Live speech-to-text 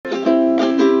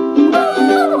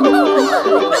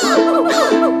Hello,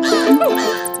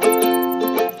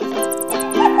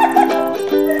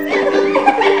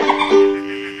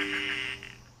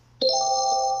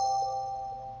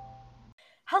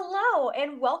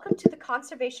 and welcome to the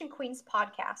Conservation Queens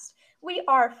podcast. We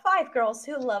are 5 girls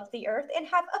who love the earth and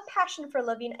have a passion for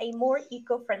living a more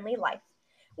eco-friendly life.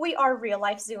 We are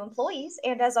real-life zoo employees,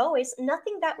 and as always,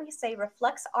 nothing that we say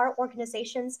reflects our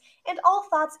organizations, and all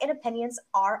thoughts and opinions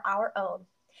are our own.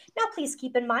 Now, please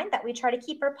keep in mind that we try to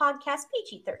keep our podcast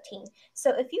PG-13, so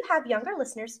if you have younger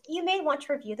listeners, you may want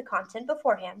to review the content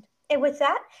beforehand. And with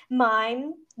that,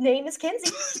 my name is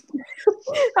Kenzie.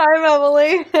 I'm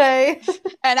Emily. Hey.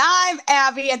 And I'm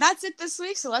Abby, and that's it this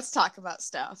week, so let's talk about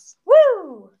stuff.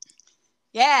 Woo!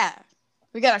 Yeah.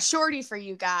 We got a shorty for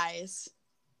you guys.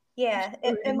 Yeah,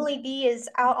 Emily B is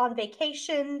out on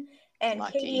vacation, and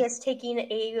Lucky. Katie is taking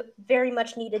a very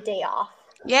much needed day off.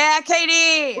 Yeah,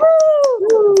 Katie!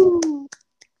 Woo!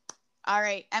 All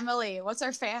right, Emily, what's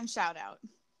our fan shout out?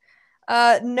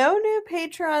 No new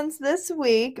patrons this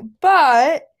week,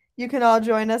 but you can all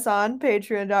join us on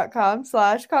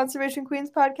patreon.com/Conservation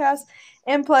Queens podcast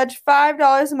and pledge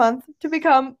 $5 a month to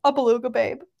become a beluga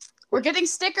babe. We're getting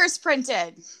stickers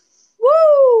printed.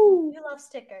 Woo! You love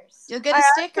stickers. You'll get a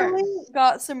sticker. I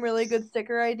got some really good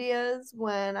sticker ideas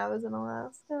when I was in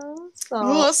Alaska, so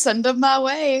We'll send them my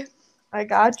way. I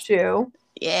got you.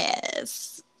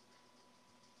 Yes.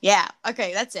 Yeah,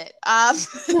 okay, that's it.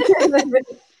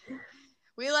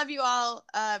 We love you all.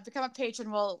 Become a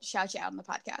patron. We'll shout you out on the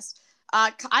podcast.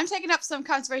 I'm taking up some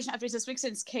conservation updates this week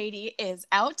since Katie is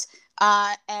out.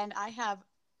 And I have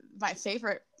my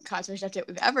favorite conservation update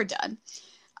we've ever done.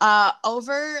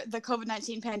 Over the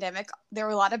COVID-19 pandemic, there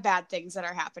were a lot of bad things that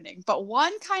are happening. But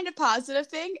one kind of positive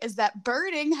thing is that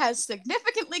birding has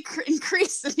significantly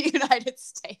increased in the United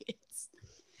States.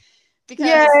 Because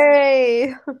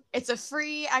Yay! It's a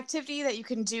free activity that you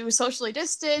can do socially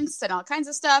distanced and all kinds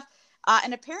of stuff.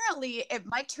 And apparently it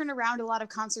might turn around a lot of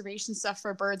conservation stuff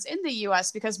for birds in the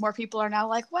U.S. because more people are now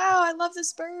like, wow, I love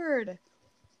this bird.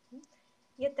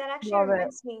 Yeah, that actually Love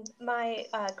reminds me. My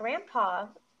grandpa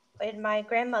and my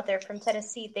grandmother from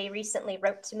Tennessee, they recently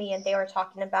wrote to me and they were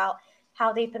talking about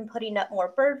how they've been putting up more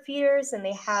bird feeders and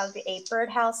they have a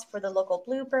birdhouse for the local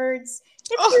bluebirds.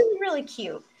 It's really, really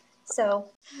cute. So,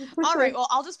 all right, well,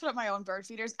 I'll just put up my own bird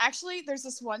feeders. Actually, there's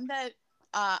this one that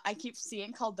I keep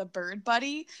seeing called the Bird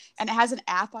Buddy, and it has an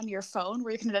app on your phone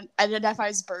where you can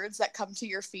identify birds that come to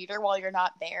your feeder while you're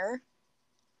not there.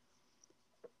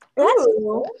 that's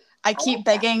cool. I keep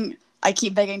begging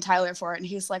Tyler for it, and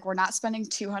he's like, we're not spending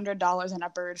 $200 on a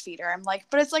bird feeder. I'm like,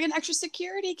 but it's like an extra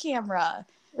security camera.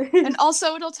 And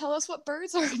also it'll tell us what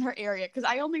birds are in our area, because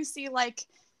I only see like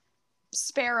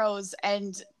sparrows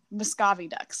and Muscovy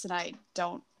ducks, and I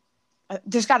don't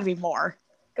there's got to be more.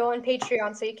 Go on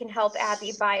Patreon so you can help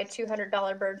Abby buy a $200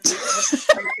 bird feeder.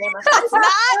 That's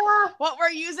not what we're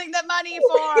using the money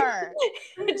for.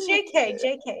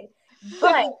 JK.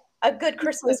 But a good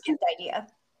Christmas gift idea.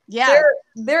 Yeah.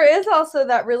 There is also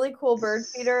that really cool bird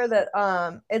feeder that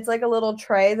it's like a little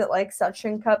tray that like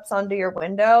suction cups onto your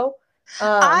window.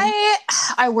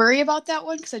 I worry about that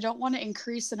one because I don't want to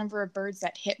increase the number of birds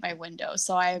that hit my window.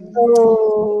 So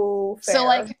fair. So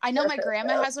like I know my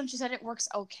grandma has one. She said it works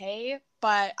okay,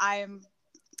 but I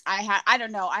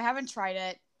don't know. I haven't tried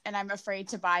it, and I'm afraid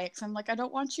to buy it because I'm like, I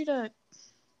don't want you to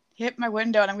hit my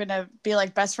window, and I'm gonna be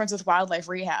like best friends with wildlife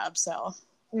rehab. So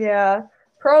Yeah.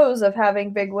 Pros of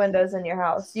having big windows in your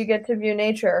house. You get to view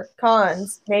nature.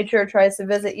 Cons, nature tries to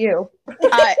visit you.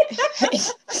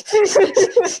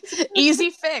 Easy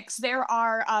fix. There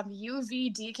are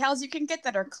UV decals you can get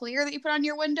that are clear that you put on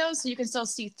your windows so you can still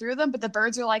see through them, but the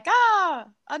birds are like,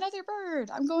 another bird.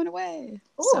 I'm going away.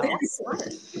 Oh, that's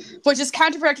smart. Which is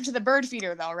counterproductive to the bird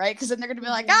feeder, though, right? Because then they're going to be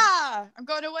like, I'm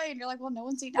going away. And you're like, well, no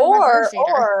one's eating out of my bird feeder.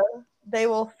 Or they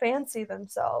will fancy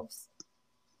themselves.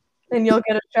 And you'll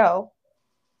get a show.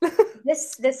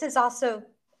 This is also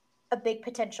a big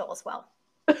potential as well.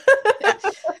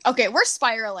 Okay, we're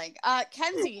spiraling.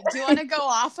 Kenzie, do you want to go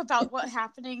off about what's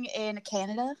happening in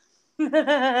Canada?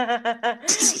 Well,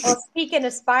 speaking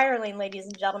of spiraling, ladies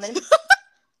and gentlemen,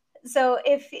 so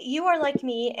if you are like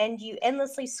me and you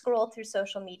endlessly scroll through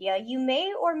social media, you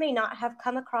may or may not have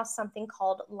come across something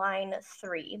called Line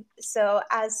 3. So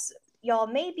as y'all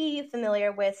may be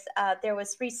familiar with, there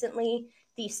was recently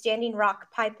the Standing Rock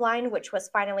pipeline, which was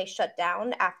finally shut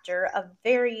down after a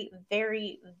very,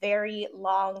 very, very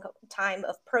long time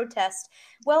of protest.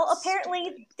 Well,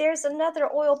 apparently there's another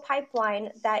oil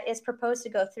pipeline that is proposed to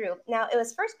go through. Now, it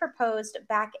was first proposed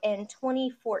back in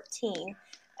 2014,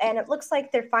 and it looks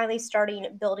like they're finally starting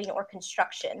building or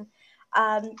construction.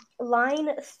 Line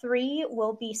 3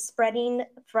 will be spreading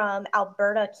from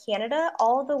Alberta, Canada,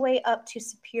 all the way up to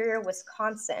Superior,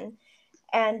 Wisconsin.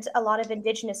 And a lot of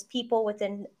Indigenous people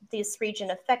within this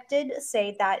region affected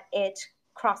say that it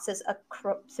crosses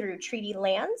through treaty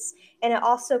lands, and it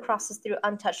also crosses through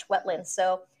untouched wetlands.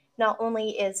 So not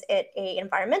only is it an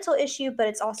environmental issue, but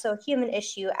it's also a human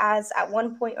issue, as at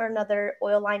one point or another,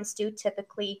 oil lines do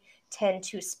typically tend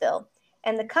to spill.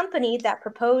 And the company that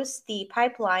proposed the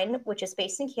pipeline, which is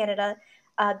based in Canada,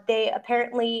 they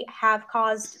apparently have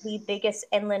caused the biggest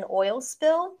inland oil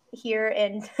spill here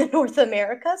in North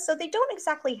America. So they don't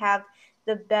exactly have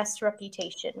the best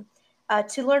reputation.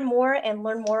 To learn more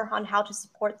on how to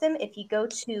support them, if you go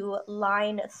to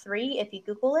Line 3, if you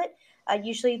Google it,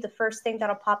 usually the first thing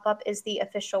that'll pop up is the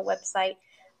official website.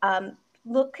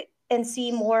 Look and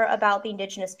see more about the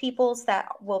Indigenous peoples that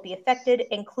will be affected,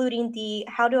 including the,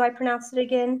 how do I pronounce it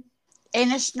again?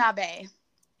 Anishinaabe.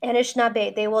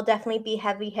 Anishinaabe. They will definitely be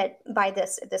heavy hit by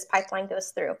this if this pipeline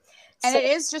goes through. And it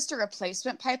is just a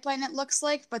replacement pipeline, it looks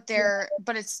like, but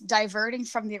it's diverting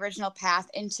from the original path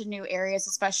into new areas,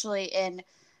 especially in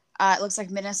it looks like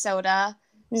Minnesota,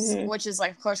 which is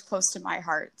like, of course, close to my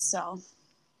heart. So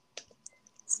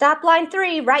stop Line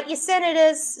 3, write your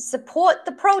senators, support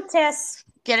the protests.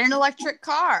 Get an electric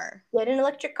car. Get an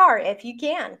electric car if you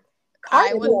can.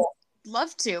 I would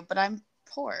love to, but I'm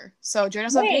poor. So join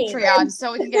us on Patreon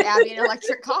so we can get Abby an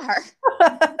electric car.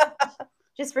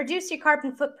 Just reduce your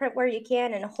carbon footprint where you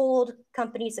can and hold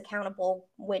companies accountable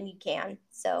when you can.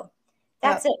 So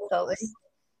that's it, folks.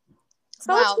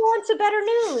 So let's go on to better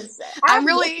news. I'm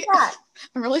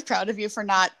really proud of you for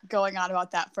not going on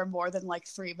about that for more than like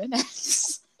 3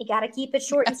 minutes. You got to keep it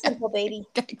short and simple, baby.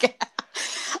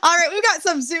 All right, we've got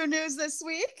some zoo news this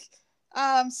week.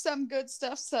 Some good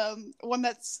stuff, one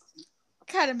that's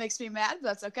kind of makes me mad, but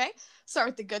that's okay. Start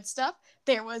with the good stuff.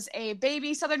 There was a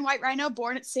baby southern white rhino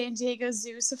born at San Diego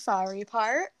Zoo Safari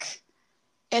Park.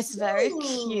 It's very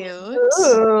cute.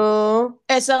 Ooh.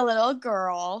 It's a little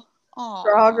girl. Aww.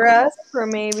 Progress for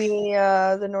maybe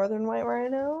the northern white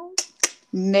rhino?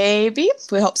 Maybe.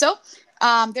 We hope so.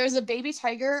 There's a baby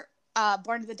tiger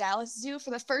born at the Dallas Zoo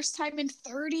for the first time in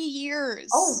 30 years.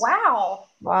 Oh, wow.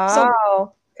 Wow.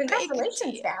 So,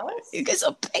 congratulations, Dallas. You guys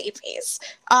are babies.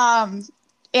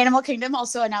 Animal Kingdom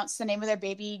also announced the name of their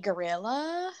baby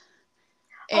gorilla.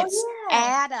 It's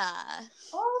Ada.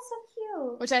 Oh, so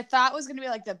cute. Which I thought was going to be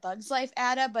like the Bug's Life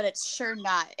Ada, but it's sure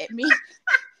not. It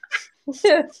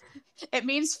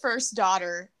means first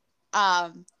daughter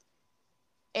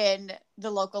in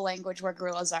the local language where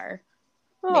gorillas are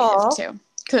native to.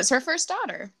 Because it's her first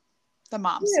daughter, the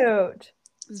mom's. Cute.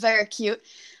 It's very cute.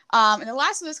 And the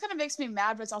last one, this kind of makes me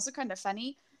mad, but it's also kind of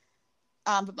funny,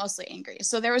 but mostly angry.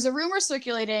 So there was a rumor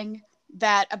circulating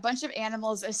that a bunch of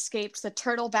animals escaped the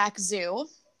Turtleback Zoo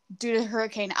due to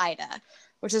Hurricane Ida,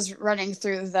 which is running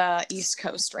through the East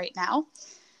Coast right now.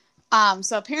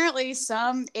 So apparently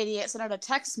some idiot sent out a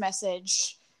text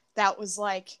message that was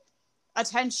like,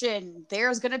 attention,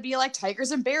 there's going to be like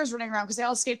tigers and bears running around because they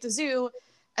all escaped the zoo.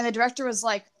 And the director was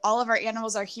like, all of our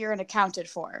animals are here and accounted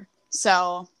for.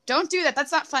 So don't do that.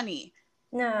 That's not funny.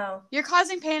 No. You're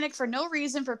causing panic for no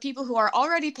reason for people who are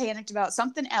already panicked about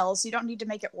something else. You don't need to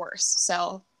make it worse.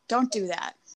 So don't do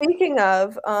that. Speaking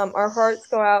of, our hearts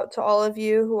go out to all of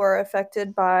you who are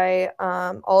affected by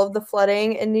all of the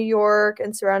flooding in New York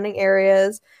and surrounding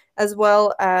areas, as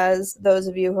well as those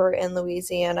of you who are in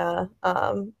Louisiana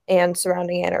and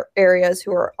surrounding areas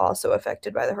who are also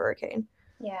affected by the hurricane.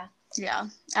 Yeah. Yeah,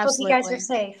 absolutely. Hope you guys are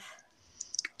safe.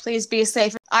 Please be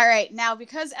safe. All right, now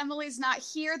because Emily's not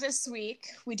here this week,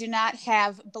 we do not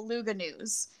have beluga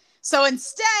news. So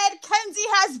instead, Kenzie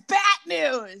has bat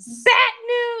news. Bat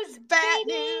news. Bat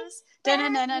news. Bat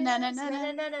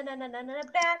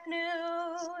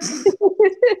news.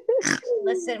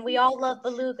 Listen, we all love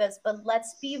belugas, but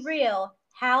let's be real.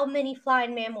 How many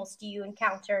flying mammals do you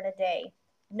encounter in a day?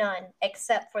 None,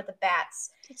 except for the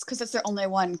bats. It's because it's their only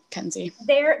one, Kenzie.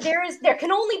 There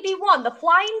can only be one. The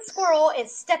flying squirrel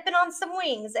is stepping on some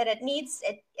wings, and it needs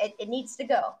to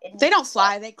go. They don't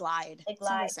fly; they glide. They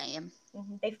glide. It's the same.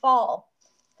 Mm-hmm. They fall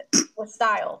with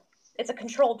style. It's a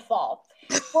controlled fall.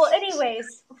 Well,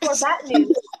 anyways, for bat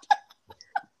news,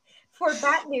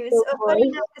 funny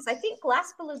enough, because I think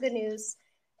last Beluga News,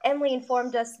 Emily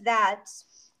informed us that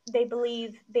they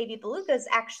believe baby belugas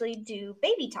actually do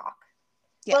baby talk.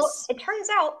 Yes. Well, it turns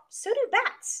out so do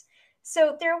bats.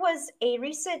 So there was a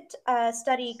recent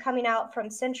study coming out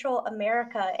from Central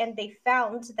America, and they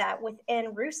found that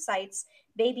within roost sites,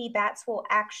 baby bats will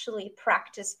actually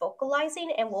practice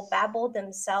vocalizing and will babble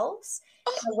themselves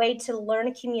in a way to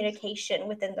learn communication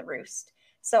within the roost.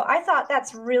 So I thought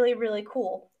that's really, really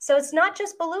cool. So it's not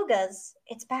just belugas,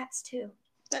 it's bats too.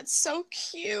 That's so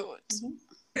cute.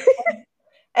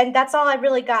 And that's all I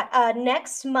really got.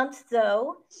 Next month,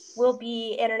 though, will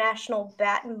be International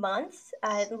Bat Month.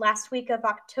 Last week of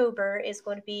October is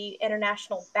going to be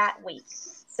International Bat Week.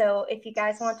 So if you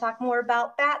guys want to talk more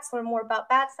about bats, learn more about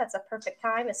bats, that's a perfect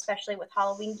time, especially with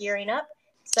Halloween gearing up.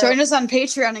 So, join us on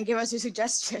Patreon and give us your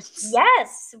suggestions.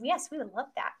 Yes, we would love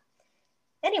that.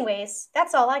 Anyways,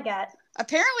 that's all I got.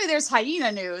 Apparently there's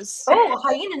hyena news. Oh,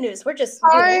 hyena news. We're just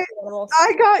animals.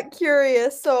 I got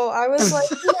curious, so I was like,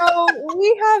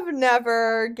 we have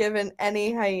never given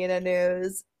any hyena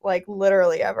news, like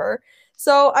literally ever.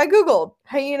 So I Googled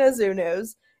hyena zoo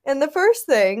news, and the first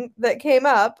thing that came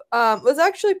up was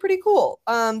actually pretty cool.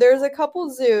 There's a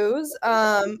couple zoos.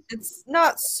 It's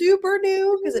not super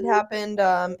new because it happened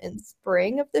in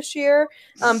spring of this year,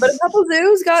 but a couple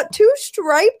zoos got 2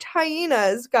 striped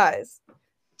hyenas, guys.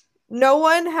 No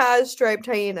one has striped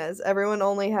hyenas. Everyone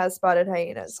only has spotted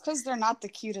hyenas. Because they're not the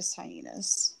cutest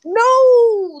hyenas.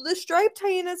 No, the striped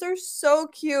hyenas are so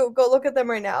cute. Go look at them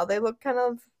right now. They look kind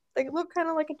of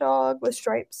like a dog with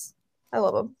stripes. I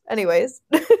love them. Anyways,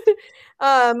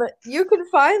 you can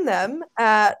find them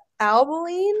at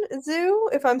Abilene Zoo,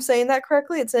 if I'm saying that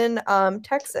correctly. It's in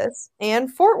Texas,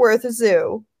 and Fort Worth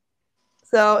Zoo.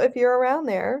 So if you're around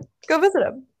there, go visit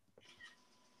them.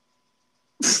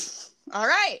 All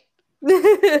right.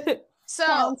 So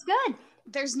sounds good.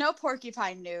 There's no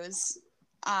porcupine news.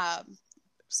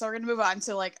 So we're gonna move on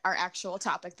to like our actual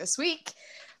topic this week,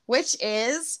 which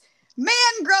is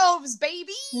mangroves,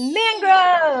 baby.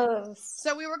 Mangroves.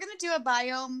 So we were gonna do a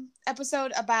biome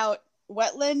episode about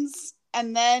wetlands,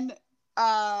 and then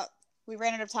we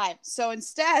ran out of time. So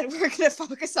instead, we're gonna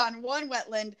focus on one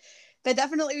wetland that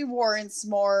definitely warrants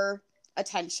more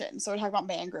attention. So we're talking about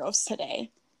mangroves today.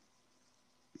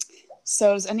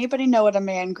 So does anybody know what a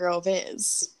mangrove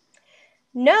is?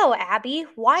 No, Abby.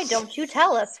 Why don't you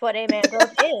tell us what a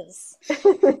mangrove is?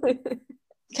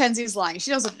 Kenzie's lying.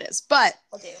 She knows what it is. But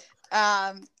I'll do.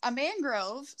 A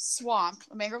mangrove swamp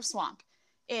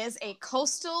is a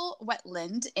coastal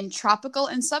wetland in tropical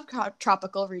and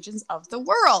subtropical regions of the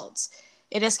world.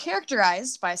 It is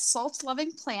characterized by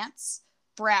salt-loving plants,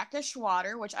 brackish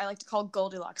water, which I like to call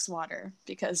Goldilocks water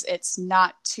because it's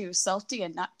not too salty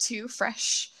and not too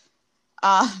fresh.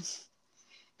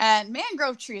 And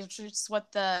mangrove trees, which is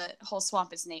what the whole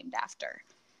swamp is named after.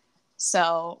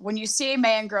 So when you see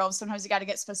mangroves, sometimes you got to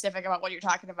get specific about what you're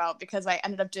talking about because I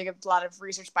ended up doing a lot of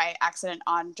research by accident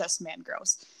on just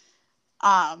mangroves.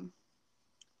 But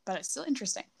it's still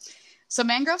interesting. So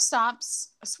mangrove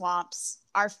swamps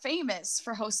are famous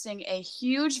for hosting a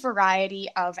huge variety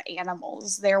of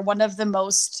animals. They're one of the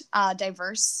most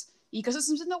diverse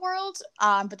ecosystems in the world,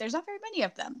 but there's not very many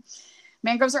of them.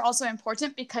 Mangroves are also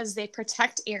important because they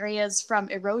protect areas from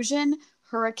erosion,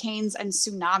 hurricanes, and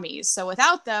tsunamis. So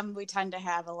without them, we tend to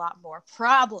have a lot more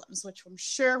problems, which I'm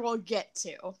sure we'll get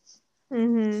to.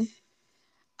 Mm-hmm.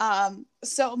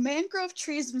 So mangrove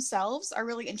trees themselves are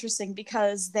really interesting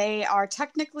because they are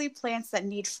technically plants that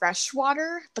need fresh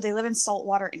water, but they live in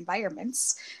saltwater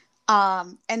environments.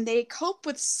 And they cope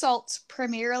with salt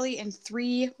primarily in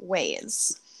 3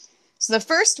 ways. So the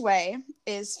first way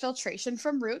is filtration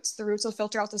from roots. The roots will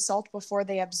filter out the salt before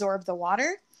they absorb the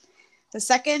water. The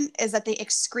second is that they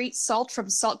excrete salt from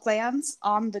salt glands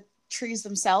on the trees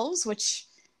themselves, which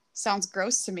sounds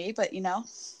gross to me, but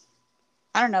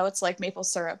I don't know, it's like maple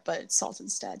syrup, but it's salt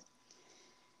instead.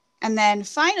 And then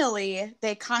finally,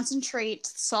 they concentrate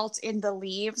salt in the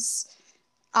leaves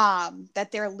that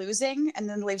they're losing, and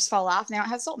then the leaves fall off and they don't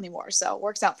have salt anymore, so it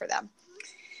works out for them.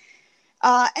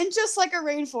 And just like a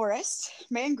rainforest,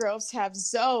 mangroves have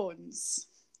zones.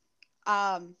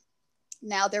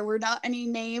 Now, there were not any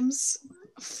names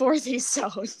for these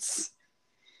zones.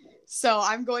 So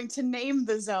I'm going to name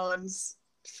the zones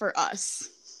for us.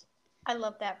 I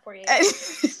love that for you.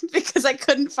 Because I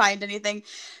couldn't find anything.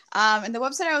 And the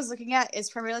website I was looking at is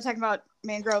primarily talking about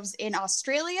mangroves in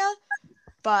Australia.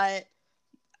 But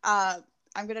I'm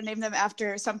going to name them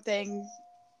after something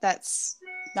that's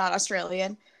not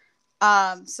Australian.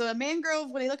 So a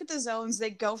mangrove, when they look at the zones, they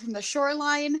go from the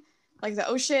shoreline, like the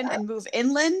ocean, and move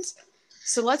inland.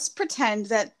 So let's pretend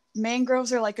that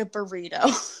mangroves are like a burrito.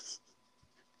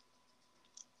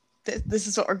 This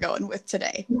is what we're going with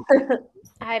today.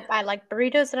 I like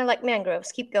burritos and I like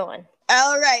mangroves. Keep going.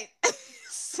 All right.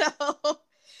 So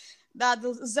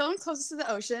the zone closest to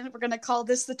the ocean, we're going to call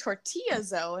this the tortilla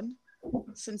zone,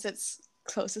 since it's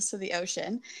closest to the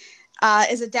ocean.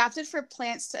 Is adapted for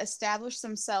plants to establish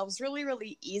themselves really,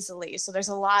 really easily. So there's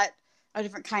a lot of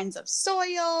different kinds of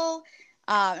soil,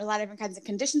 A lot of different kinds of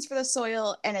conditions for the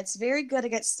soil, and it's very good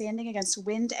against standing against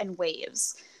wind and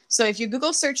waves. So if you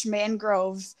Google search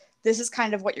mangrove, this is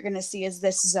kind of what you're going to see is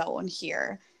this zone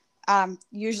here.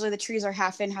 Usually the trees are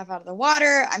half in, half out of the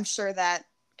water. I'm sure that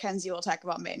Kenzie will talk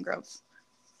about mangrove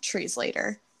trees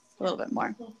later a little bit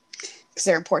more because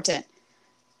they're important.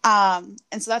 And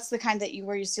so that's the kind that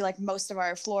where you see like most of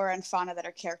our flora and fauna that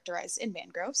are characterized in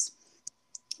mangroves.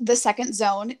 The second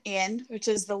zone which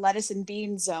is the lettuce and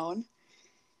bean zone,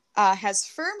 has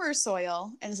firmer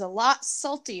soil and is a lot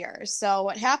saltier. So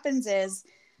what happens is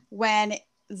when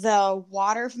the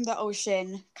water from the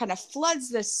ocean kind of floods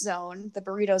this zone, the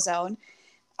burrito zone,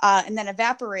 and then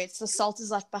evaporates, the salt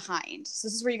is left behind. So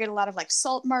this is where you get a lot of like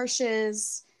salt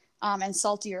marshes and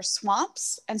saltier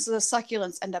swamps. And so the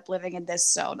succulents end up living in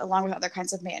this zone along with other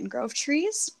kinds of mangrove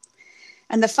trees.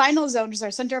 And the final zone is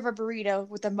our center of our burrito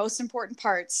with the most important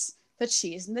parts, the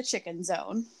cheese and the chicken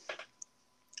zone.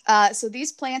 So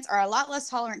these plants are a lot less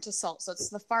tolerant to salt. So it's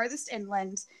the farthest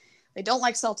inland. They don't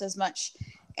like salt as much.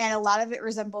 And a lot of it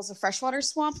resembles a freshwater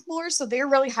swamp more. So they're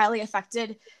really highly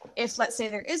affected if, let's say,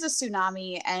 there is a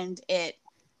tsunami and it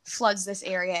floods this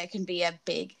area. It can be a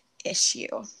big issue.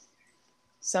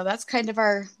 So that's kind of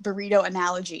our burrito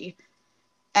analogy.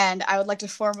 And I would like to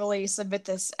formally submit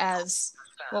this as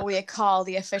what we call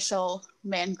the official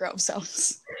mangrove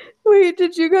zones. Wait,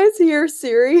 did you guys hear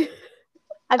Siri?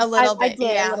 A little bit,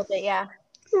 yeah.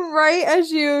 Right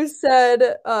as you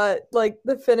said, like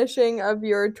the finishing of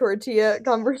your tortilla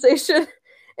conversation,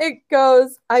 it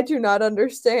goes, I do not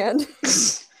understand.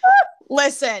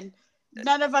 Listen,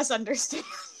 none of us understand.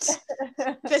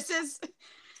 This is,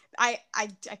 I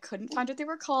couldn't find what they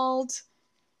were called,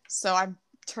 so I'm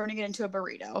turning it into a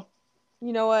burrito.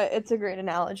 You know what? It's a great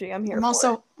analogy. I'm here. I'm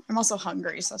also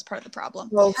hungry, so that's part of the problem.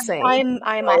 Well, same.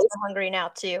 I'm also hungry now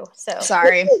too. So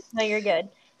sorry. No, you're good.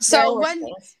 So when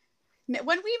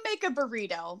we make a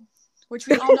burrito, which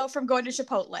we all know from going to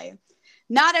Chipotle,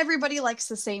 not everybody likes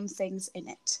the same things in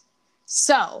it.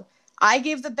 So I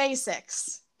gave the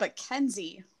basics, but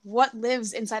Kenzie, what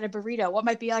lives inside a burrito? What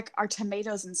might be like our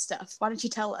tomatoes and stuff? Why don't you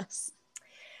tell us?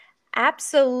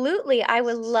 Absolutely. I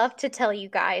would love to tell you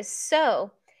guys.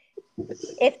 So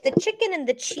if the chicken and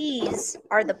the cheese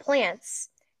are the plants,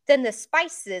 then the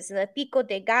spices and the pico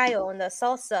de gallo and the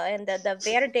salsa and the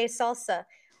verde salsa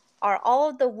are all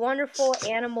of the wonderful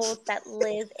animals that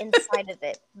live inside of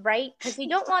it, right? Because you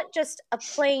don't want just a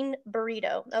plain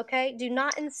burrito, okay? Do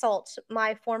not insult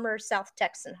my former South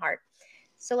Texan heart.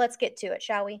 So let's get to it,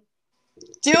 shall we?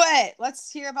 Do it.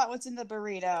 Let's hear about what's in the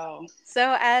burrito.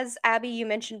 So as Abby, you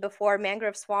mentioned before,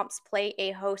 mangrove swamps play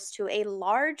a host to a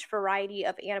large variety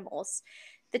of animals.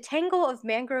 The tangle of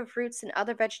mangrove roots and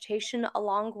other vegetation,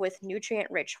 along with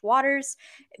nutrient-rich waters,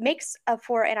 makes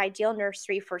for an ideal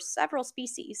nursery for several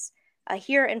species.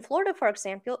 Here in Florida, for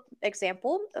example,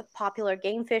 popular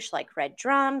game fish like red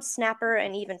drum, snapper,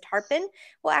 and even tarpon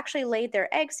will actually lay their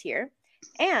eggs here.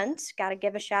 And gotta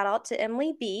give a shout out to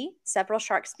Emily B. Several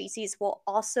shark species will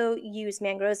also use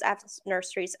mangroves as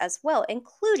nurseries as well,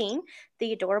 including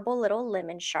the adorable little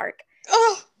lemon shark.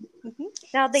 Oh,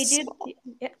 Now they do.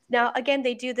 Now again,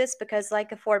 they do this because,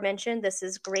 like aforementioned, this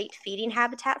is great feeding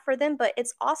habitat for them, but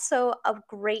it's also a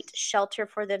great shelter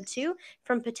for them too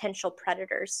from potential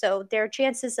predators. So their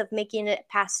chances of making it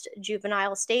past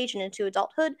juvenile stage and into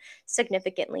adulthood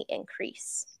significantly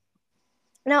increase.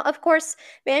 Now, of course,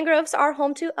 mangroves are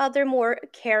home to other more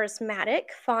charismatic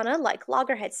fauna like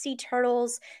loggerhead sea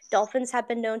turtles. Dolphins have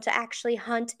been known to actually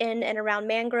hunt in and around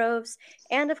mangroves,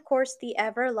 and of course, the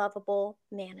ever lovable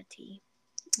manatee.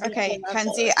 Okay,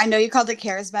 Kenzie, I know you called it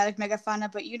charismatic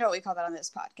megafauna, but you know what we call that on this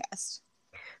podcast.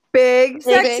 Big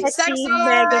sexy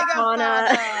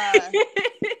megafauna.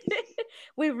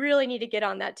 We really need to get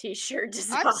on that t-shirt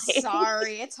design. I'm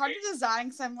sorry. It's hard to design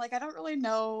because I'm like, I don't really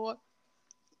know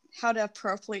how to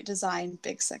appropriately design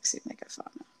big sexy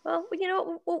megafauna. Well, you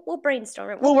know, we'll brainstorm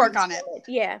it. We'll work on it.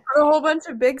 Yeah. Put a whole bunch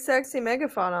of big sexy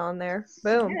megafauna on there.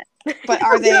 Boom. Yeah. But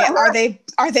are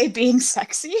they being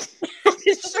sexy?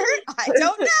 Sure, I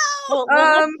don't know. Well,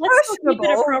 let's keep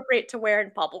it appropriate to wear in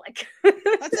public. That's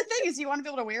the thing, is you want to be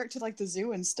able to wear it to like the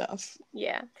zoo and stuff.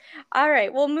 Yeah. All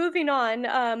right. Well, moving on.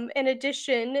 In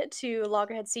addition to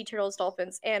loggerhead sea turtles,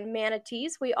 dolphins, and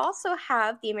manatees, we also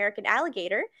have the American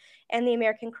alligator and the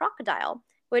American crocodile.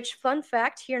 which, fun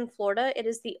fact, here in Florida, it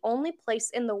is the only place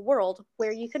in the world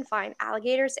where you can find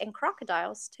alligators and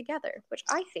crocodiles together, which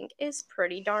I think is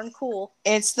pretty darn cool.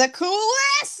 It's the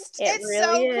coolest. It It's really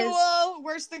so is.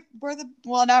 cool.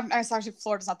 Well, no, actually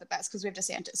Florida's not the best because we have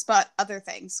DeSantis, but other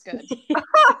things good.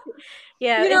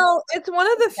 Yeah, You know, it's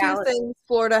one of the few balance. things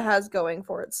Florida has going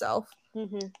for itself.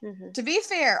 To be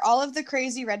fair, all of the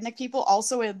crazy redneck people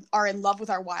also are in love with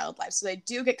our wildlife, so they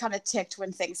do get kind of ticked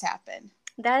when things happen.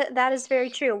 That is very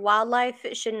true. Wildlife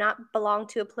should not belong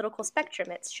to a political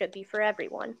spectrum. It should be for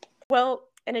everyone. Well,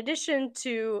 in addition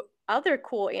to other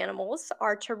cool animals,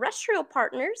 our terrestrial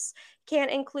partners can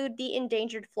include the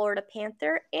endangered Florida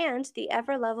panther and the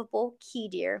ever-lovable key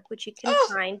deer, which you can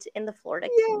find in the Florida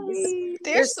Keys. Yay.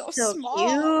 They're so small.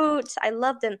 Cute. I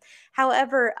love them.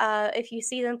 However, if you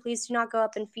see them, please do not go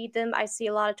up and feed them. I see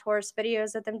a lot of tourist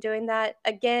videos of them doing that.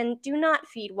 Again, do not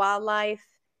feed wildlife.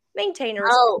 Maintain a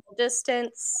respectful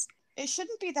distance. It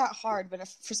shouldn't be that hard, but if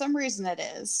for some reason it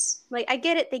is. Like, I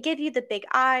get it. They give you the big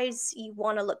eyes. You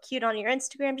want to look cute on your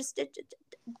Instagram. Just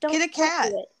don't Get a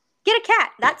cat. do it. Get a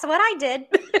cat. That's what I did.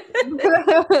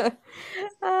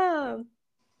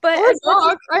 But Or a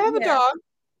dog. I have a dog.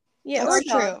 Yeah, that's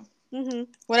true. Mm-hmm.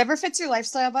 Whatever fits your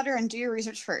lifestyle better, and do your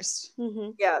research first.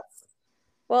 Mm-hmm. Yes.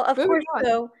 Well, of Moving course, on.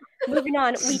 though, moving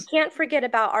on, we can't forget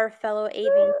about our fellow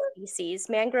avian species.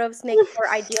 Mangroves make for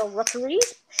ideal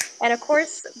rookeries. And of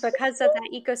course, because of that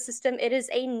ecosystem, it is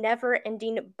a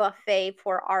never-ending buffet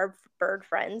for our bird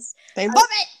friends. They love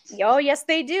it! Oh, yes,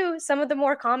 they do. Some of the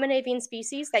more common avian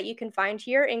species that you can find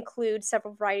here include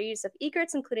several varieties of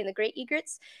egrets, including the great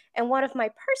egrets, and one of my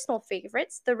personal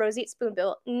favorites, the roseate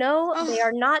spoonbill. No, they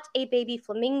are not a baby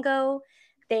flamingo.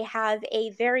 They have a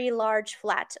very large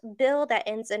flat bill that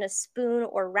ends in a spoon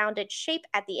or rounded shape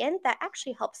at the end that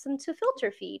actually helps them to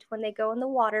filter feed when they go in the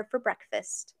water for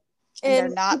breakfast. And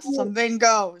they're not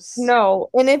flamingos. No.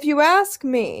 And if you ask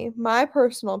me, my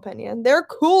personal opinion, they're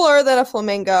cooler than a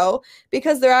flamingo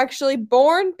because they're actually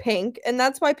born pink, and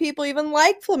that's why people even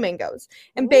like flamingos.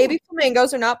 And baby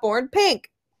flamingos are not born pink.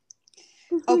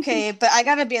 Okay, but I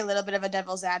gotta be a little bit of a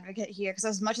devil's advocate here because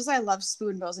as much as I love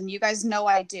spoonbills, and you guys know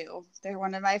I do, they're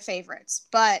one of my favorites,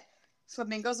 but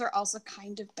flamingos are also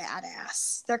kind of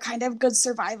badass. They're kind of good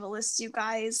survivalists, you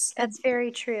guys. That's very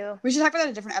true. We should talk about that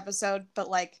in a different episode, but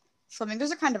like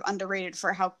flamingos are kind of underrated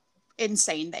for how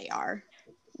insane they are.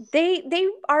 They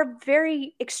are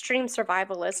very extreme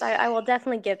survivalists. I will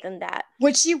definitely give them that.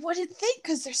 Which you wouldn't think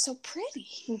because they're so pretty.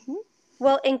 Mm-hmm.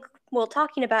 Well,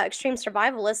 talking about extreme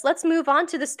survivalists, let's move on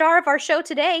to the star of our show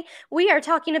today. We are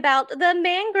talking about the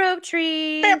mangrove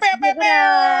trees. So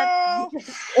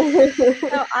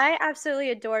I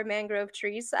absolutely adore mangrove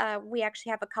trees. We actually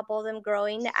have a couple of them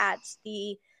growing at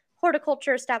the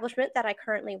horticulture establishment that I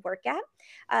currently work at.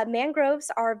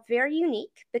 Mangroves are very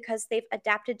unique because they've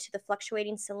adapted to the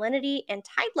fluctuating salinity and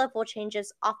tide level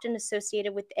changes often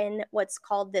associated within what's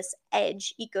called this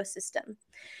edge ecosystem.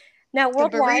 Now,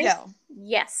 worldwide,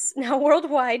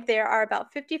 there are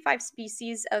about 55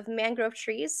 species of mangrove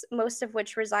trees, most of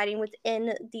which residing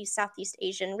within the Southeast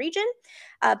Asian region.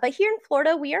 But here in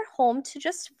Florida, we are home to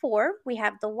just 4. We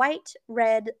have the white,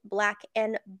 red, black,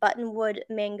 and buttonwood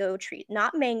mangrove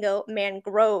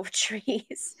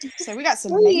trees. So we got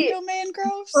some mango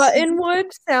mangroves.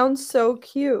 Buttonwood sounds so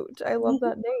cute. I love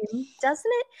that name. Doesn't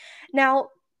it?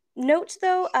 Now, note,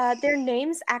 though, their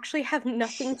names actually have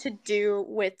nothing to do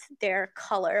with their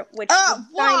color, which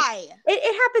why?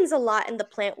 It happens a lot in the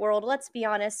plant world, let's be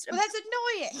honest. Well, that's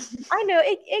annoying. I know,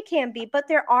 it can be, but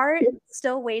there are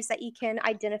still ways that you can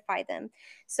identify them.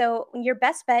 So your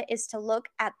best bet is to look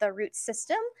at the root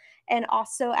system and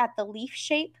also at the leaf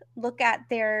shape, look at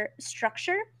their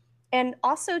structure. And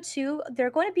also, too, they're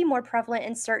going to be more prevalent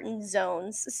in certain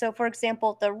zones. So, for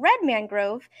example, the red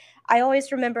mangrove, I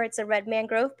always remember it's a red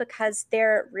mangrove because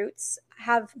their roots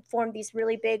have formed these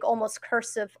really big, almost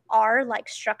cursive R-like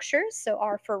structures, so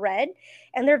R for red.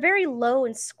 And they're very low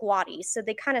and squatty, so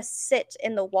they kind of sit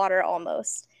in the water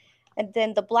almost. And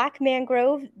then the black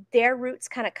mangrove, their roots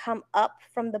kind of come up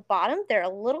from the bottom. They're a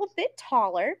little bit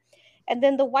taller. And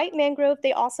then the white mangrove,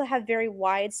 they also have very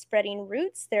wide spreading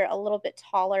roots. They're a little bit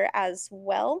taller as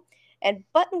well. And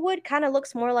buttonwood kind of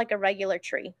looks more like a regular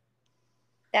tree.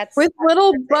 That's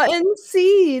little button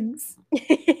seeds.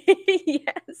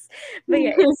 Yes. But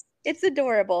yeah, it's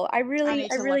adorable. I really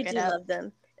do love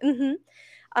them.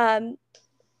 Mm-hmm.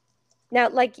 Now,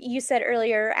 like you said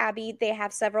earlier, Abby, they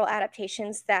have several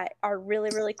adaptations that are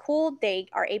really, really cool. They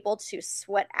are able to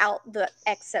sweat out the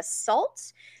excess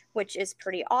salt, which is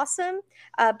pretty awesome.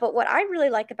 But what I really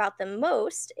like about them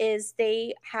most is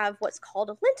they have what's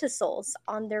called lenticels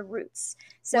on their roots.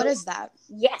 So What is that?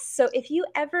 yes, so if you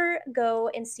ever go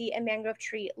and see a mangrove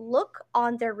tree, look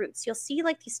on their roots. You'll see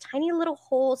like these tiny little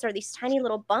holes or these tiny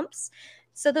little bumps.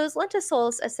 So those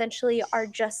lenticels essentially are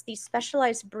just these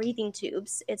specialized breathing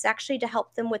tubes. It's actually to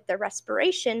help them with their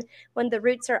respiration when the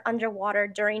roots are underwater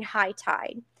during high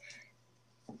tide.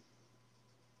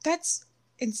 That's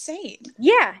insane.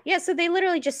 Yeah. So they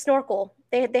literally just snorkel.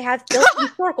 They have built-in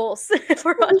snorkels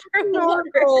for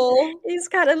underwater. Is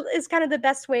kind of the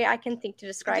best way I can think to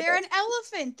describe They're it. an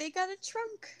elephant. They got a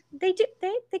trunk. They do.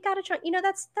 They got a trunk.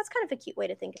 That's kind of a cute way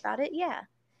to think about it. Yeah.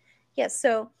 Yes.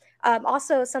 So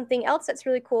also something else that's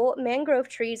really cool. Mangrove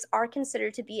trees are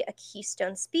considered to be a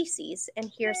keystone species,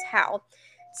 and here's how.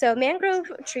 So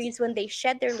mangrove trees, when they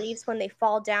shed their leaves, when they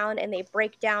fall down and they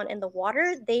break down in the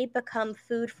water, they become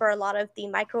food for a lot of the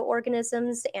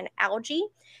microorganisms and algae.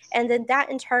 And then that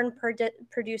in turn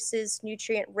produces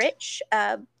nutrient-rich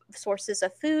sources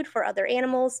of food for other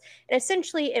animals. And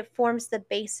essentially it forms the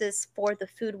basis for the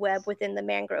food web within the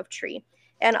mangrove tree.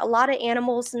 And a lot of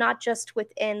animals, not just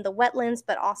within the wetlands,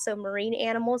 but also marine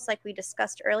animals, like we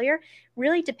discussed earlier,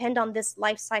 really depend on this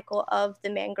life cycle of the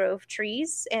mangrove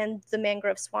trees and the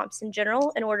mangrove swamps in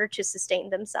general in order to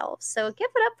sustain themselves. So give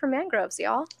it up for mangroves,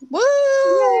 y'all. Woo!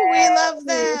 Yay! We love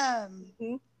them.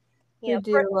 Mm-hmm. We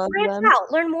do love branch them.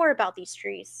 out, learn more about these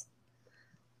trees.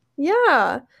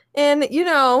 Yeah. And,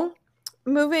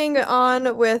 moving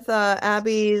on with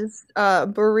Abby's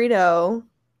burrito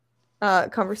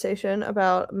conversation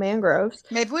about mangroves.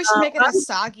 Maybe we should make it a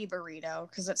soggy burrito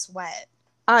because it's wet.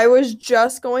 I was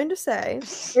just going to say,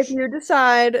 if you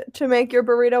decide to make your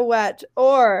burrito wet,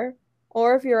 or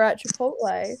if you're at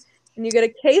Chipotle and you get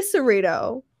a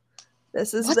quesarito,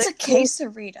 this is What's a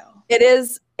quesarito? It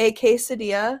is a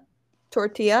quesadilla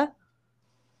tortilla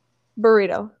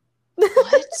burrito.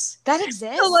 What? That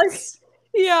exists? So,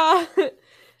 yeah.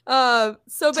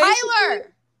 So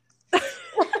Tyler!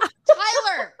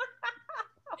 Tyler!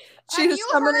 She's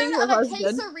summoning her husband.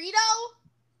 A quesarito?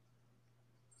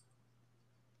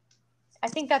 I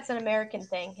think that's an American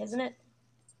thing, isn't it?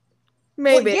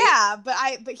 Maybe. Well, yeah,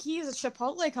 but he's a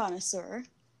Chipotle connoisseur.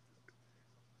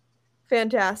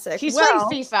 Fantastic. He's playing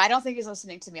FIFA. I don't think he's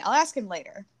listening to me. I'll ask him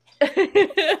later.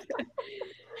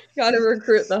 Gotta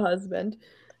recruit the husband.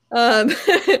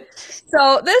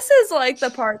 So this is like the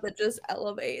part that just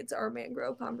elevates our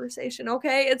mangrove conversation,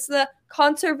 okay? It's the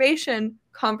conservation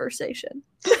conversation.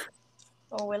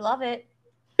 Oh, we love it.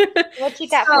 What you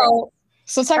got for us?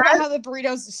 So talk about how the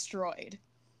burrito's destroyed.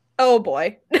 Oh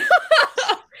boy.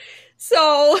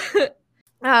 So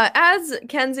as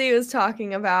Kenzie was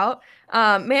talking about,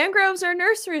 mangroves are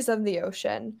nurseries of the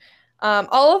ocean.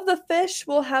 All of the fish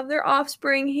will have their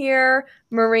offspring here.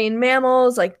 Marine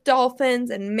mammals like dolphins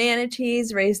and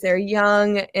manatees raise their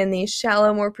young in these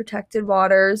shallow, more protected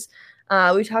waters.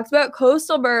 We talked about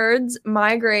coastal birds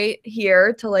migrate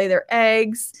here to lay their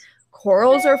eggs.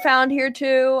 Corals are found here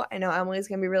too. I know Emily's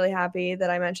going to be really happy that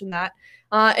I mentioned that.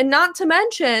 And not to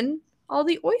mention all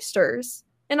the oysters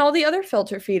and all the other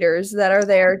filter feeders that are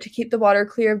there to keep the water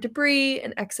clear of debris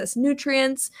and excess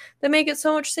nutrients that make it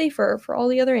so much safer for all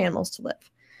the other animals to live.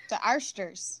 The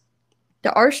oysters.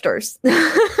 The oysters.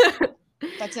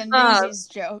 That's a Lindsay's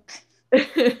joke.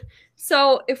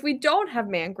 So if we don't have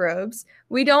mangroves,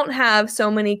 we don't have so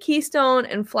many keystone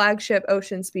and flagship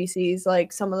ocean species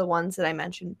like some of the ones that I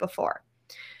mentioned before.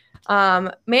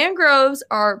 Mangroves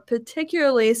are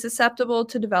particularly susceptible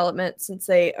to development since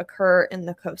they occur in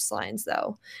the coastlines,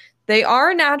 though. They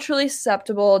are naturally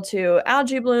susceptible to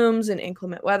algae blooms and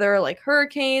inclement weather like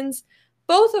hurricanes,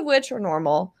 both of which are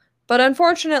normal. But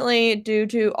unfortunately, due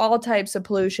to all types of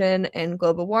pollution and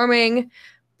global warming,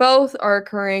 both are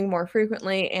occurring more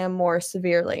frequently and more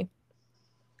severely.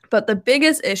 But the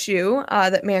biggest issue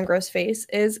that mangroves face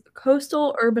is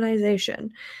coastal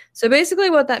urbanization. So basically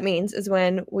what that means is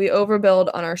when we overbuild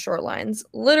on our shorelines,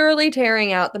 literally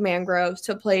tearing out the mangroves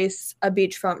to place a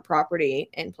beachfront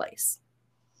property in place.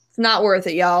 It's not worth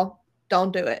it, y'all.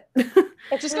 Don't do it.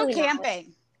 Just go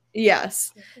camping.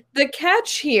 Yes. The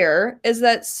catch here is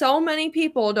that so many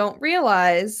people don't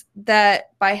realize that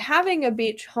by having a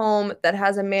beach home that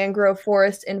has a mangrove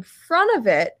forest in front of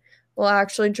it will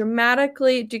actually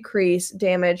dramatically decrease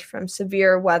damage from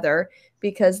severe weather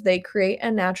because they create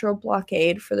a natural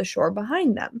blockade for the shore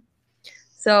behind them.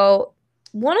 So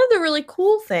one of the really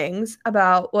cool things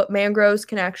about what mangroves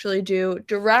can actually do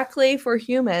directly for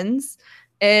humans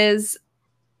is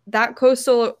that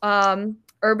coastal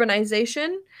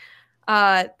urbanization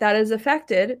that is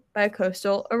affected by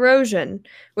coastal erosion,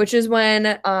 which is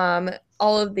when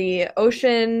all of the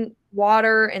ocean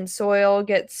water and soil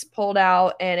gets pulled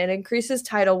out, and it increases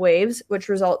tidal waves, which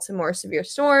results in more severe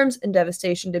storms and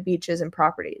devastation to beaches and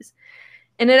properties.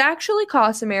 And it actually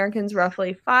costs Americans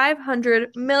roughly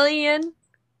 $500 million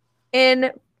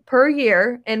per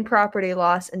year in property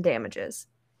loss and damages.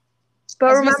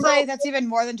 But remember, that's even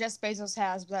more than Jeff Bezos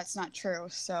has, but that's not true.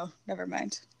 So never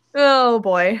mind. Oh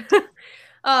boy.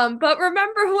 But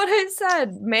remember what I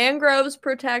said. Mangroves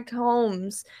protect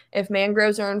homes. If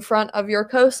mangroves are in front of your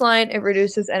coastline, it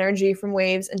reduces energy from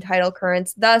waves and tidal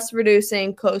currents, thus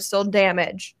reducing coastal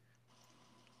damage.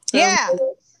 Yeah.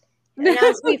 And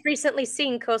as we've recently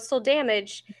seen, coastal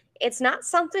damage, it's not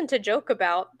something to joke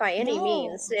about by any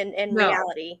means in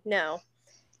reality. No.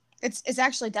 It's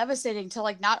actually devastating to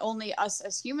like not only us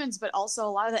as humans, but also a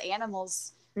lot of the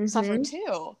animals suffer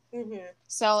too.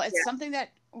 So it's something that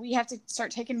we have to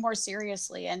start taking more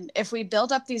seriously. And if we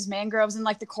build up these mangroves, and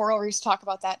like the coral reefs talk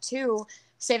about that too,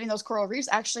 saving those coral reefs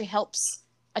actually helps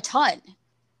a ton.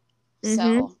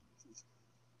 So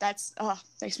that's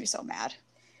makes me so mad.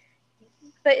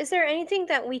 But is there anything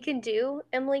that we can do,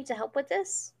 Emily, to help with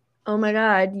this? Oh my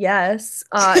God, yes.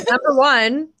 Number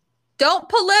one, don't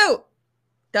pollute.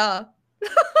 Duh.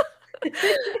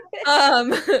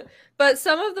 But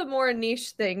some of the more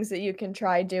niche things that you can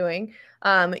try doing,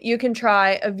 you can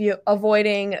try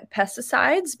avoiding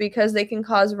pesticides because they can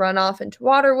cause runoff into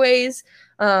waterways,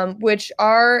 which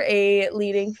are a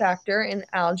leading factor in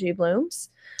algae blooms.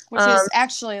 Which is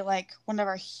actually like one of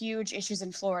our huge issues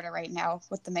in Florida right now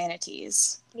with the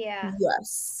manatees. Yeah.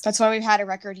 Yes. That's why we've had a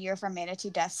record year for manatee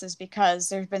deaths, is because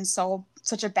there's been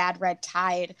such a bad red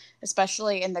tide,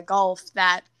 especially in the Gulf,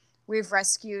 that we've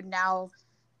rescued now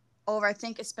I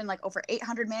think it's been like over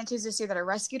 800 manatees this year that are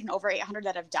rescued, and over 800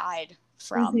 that have died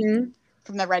from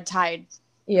the red tide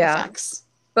effects.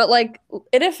 But like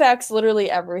it affects literally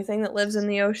everything that lives in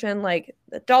the ocean, like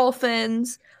the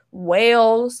dolphins,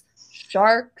 whales,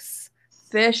 sharks,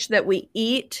 fish that we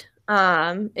eat.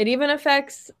 It even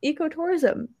affects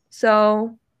ecotourism.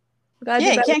 So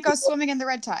you can't go swimming in the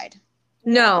red tide.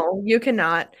 No, you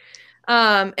cannot.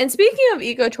 And speaking of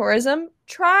ecotourism,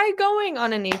 try going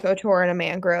on an eco tour in a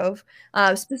mangrove.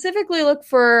 Specifically look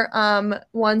for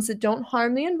ones that don't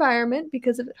harm the environment,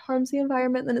 because if it harms the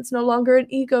environment, then it's no longer an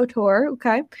eco tour,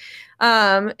 okay?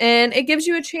 And it gives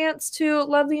you a chance to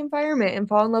love the environment and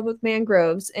fall in love with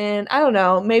mangroves. And I don't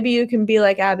know, maybe you can be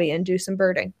like Abby and do some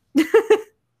birding.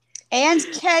 And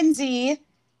Kenzie,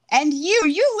 and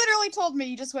you literally told me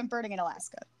you just went birding in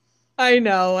Alaska. I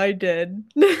know, I did.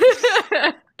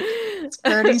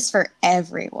 Birding's for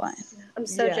everyone. I'm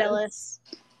so jealous.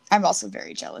 I'm also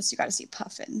very jealous. You got to see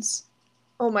puffins.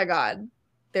 Oh my God.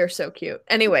 They're so cute.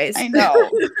 Anyways. I know.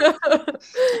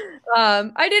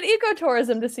 I did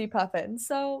ecotourism to see puffins,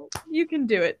 so you can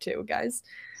do it too, guys.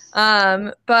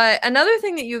 But another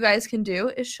thing that you guys can do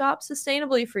is shop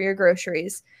sustainably for your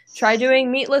groceries. Try doing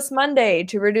Meatless Monday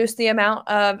to reduce the amount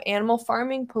of animal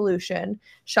farming pollution.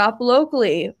 Shop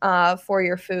locally for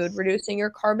your food, reducing your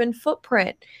carbon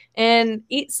footprint. And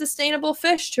eat sustainable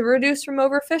fish to reduce from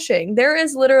overfishing. There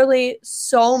is literally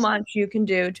so much you can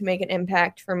do to make an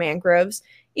impact for mangroves,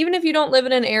 even if you don't live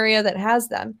in an area that has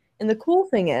them. And the cool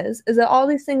thing is that all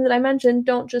these things that I mentioned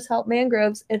don't just help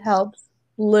mangroves, it helps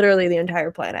literally the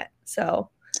entire planet. So,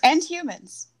 and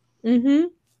humans.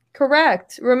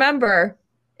 Correct. Remember,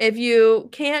 if you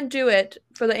can't do it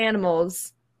for the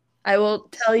animals, I will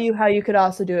tell you how you could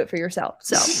also do it for yourself.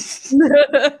 So, is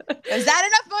that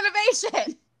enough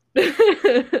motivation?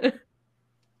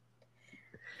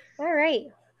 All right.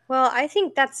 Well, I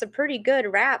think that's a pretty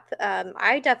good wrap.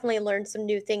 I definitely learned some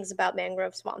new things about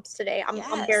mangrove swamps today.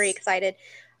 I'm very excited.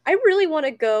 I really want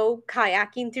to go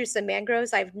kayaking through some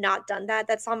mangroves. I've not done that.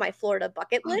 That's on my Florida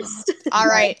bucket list. All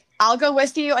right. I'll go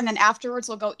with you, and then afterwards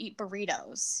we'll go eat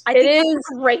burritos. I think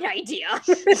that's a great idea.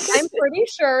 I'm pretty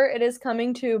sure it is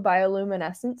coming to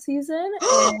bioluminescent season.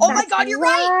 Oh my God, you're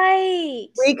right.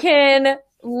 We can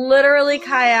literally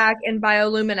kayak in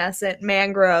bioluminescent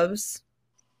mangroves.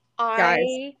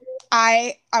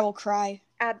 I will cry.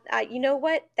 You know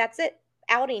what? That's it.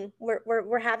 Outing.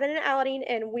 We're having an outing,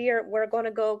 and we're going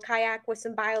to go kayak with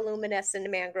some bioluminescent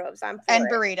mangroves.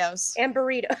 Burritos. And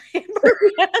burritos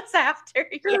after.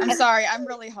 Yeah. I'm sorry. I'm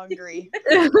really hungry.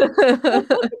 Well,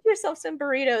 cook yourself some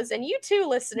burritos, and you too,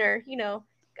 listener.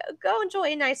 Go enjoy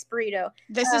a nice burrito.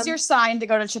 This is your sign to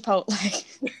go to Chipotle.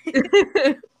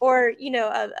 Or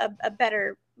a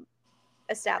better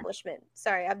establishment.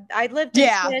 Sorry, I lived in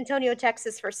San Antonio,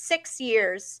 Texas for 6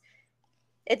 years.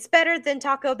 It's better than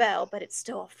Taco Bell, but it's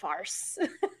still a farce.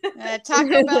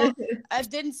 Taco Bell, I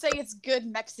didn't say it's good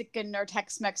Mexican or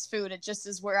Tex-Mex food. It just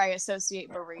is where I associate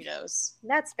burritos.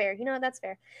 That's fair. You know what? That's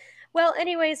fair. Well,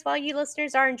 anyways, while you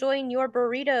listeners are enjoying your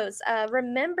burritos,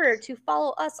 remember to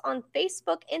follow us on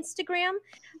Facebook, Instagram.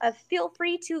 Feel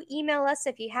free to email us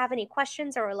if you have any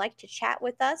questions or would like to chat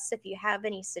with us. If you have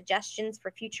any suggestions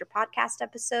for future podcast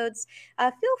episodes,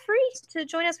 feel free to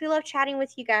join us. We love chatting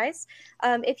with you guys.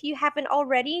 If you haven't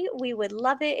already, we would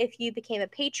love it if you became a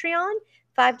Patreon.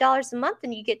 $5 a month,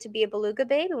 and you get to be a Beluga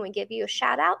Babe, and we give you a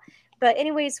shout out. But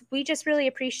anyways, we just really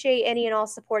appreciate any and all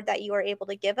support that you are able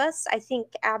to give us. I think,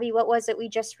 Abby, what was it? We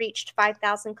just reached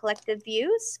 5,000 collective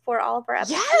views for all of our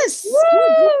episodes. Yes!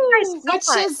 Which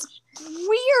is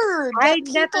weird that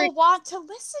people want to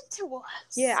listen to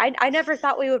us. Yeah, I never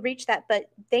thought we would reach that, but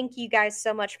thank you guys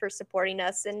so much for supporting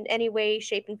us in any way,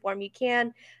 shape, and form you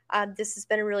can. This has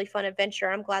been a really fun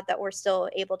adventure. I'm glad that we're still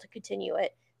able to continue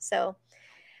it. So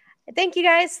thank you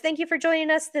guys. Thank you for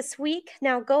joining us this week.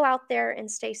 Now go out there and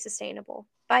stay sustainable.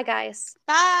 Bye, guys.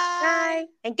 Bye. Bye.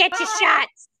 And get your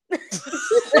shots.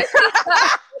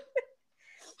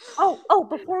 Oh,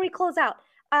 before we close out,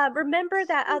 remember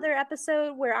that other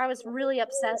episode where I was really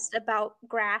obsessed about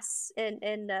grass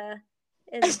and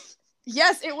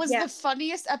Yes, it was the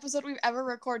funniest episode we've ever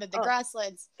recorded, the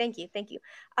grasslands. Thank you.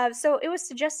 So it was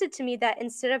suggested to me that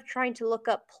instead of trying to look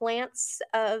up plants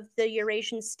of the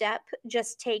Eurasian steppe,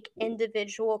 just take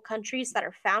individual countries that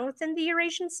are found within the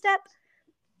Eurasian steppe.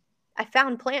 I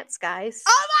found plants, guys.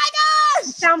 Oh my gosh!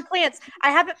 I found plants.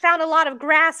 I haven't found a lot of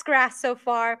grass so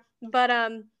far, but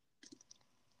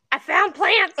I found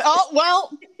plants. Oh,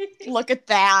 well, look at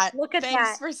that.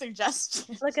 Thanks for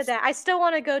suggestions. Look at that. I still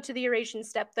want to go to the Eurasian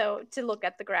steppe, though, to look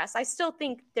at the grass. I still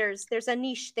think there's a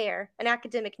niche there, an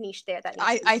academic niche there.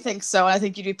 I think so. I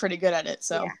think you'd be pretty good at it.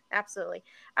 So yeah, absolutely.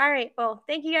 All right. Well,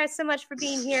 thank you guys so much for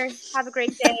being here. Have a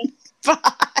great day. Bye.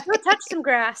 Go touch some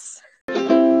grass.